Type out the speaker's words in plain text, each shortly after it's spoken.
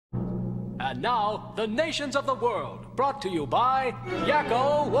And now, the nations of the world, brought to you by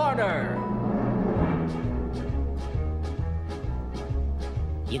Yakko Warner.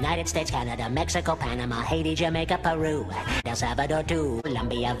 United States, Canada, Mexico, Panama, Haiti, Jamaica, Peru, El Salvador too,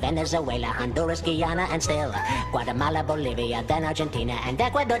 Colombia, Venezuela, Honduras, Guiana, and still Guatemala, Bolivia, then Argentina, and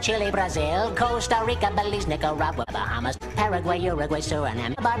Ecuador, Chile, Brazil, Costa Rica, Belize, Nicaragua, Bahamas, Paraguay, Uruguay,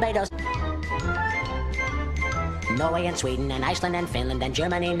 Suriname, Barbados, Norway and Sweden and Iceland and Finland and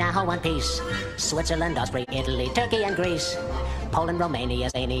Germany now one piece, Switzerland, Austria, Italy, Turkey and Greece, Poland, Romania,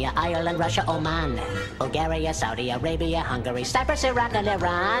 Albania, Ireland, Russia, Oman, Bulgaria, Saudi Arabia, Hungary, Cyprus, Iraq, and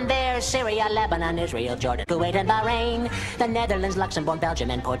Iran. There's Syria, Lebanon, Israel, Jordan, Kuwait, and Bahrain. The Netherlands, Luxembourg,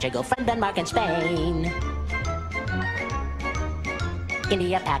 Belgium, and Portugal, France, Denmark, and Spain.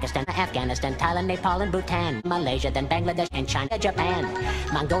 India, Pakistan, Afghanistan, Thailand, Nepal, and Bhutan, Malaysia, then Bangladesh, and China, Japan,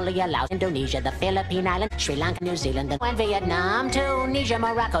 Mongolia, Laos, Indonesia, the Philippine Islands, Sri Lanka, New Zealand, and Vietnam, Tunisia,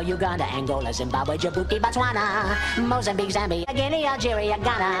 Morocco, Uganda, Angola, Zimbabwe, Djibouti, Botswana, Mozambique, Zambia, Guinea, Algeria,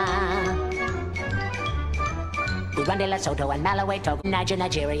 Ghana, Burundi, Lesotho, and Malawi, Togo, Niger,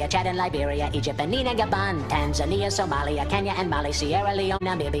 Nigeria, Chad, and Liberia, Egypt, Benin, and Gabon, Tanzania, Somalia, Kenya, and Mali, Sierra Leone,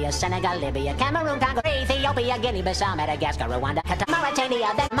 Namibia, Senegal, Libya, Cameroon, Congo, Ethiopia, Guinea-Bissau, Madagascar, Rwanda, Qatar,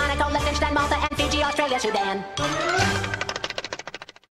 Mauritania, then Monaco, Liechtenstein, Malta, and Fiji, Australia, Sudan.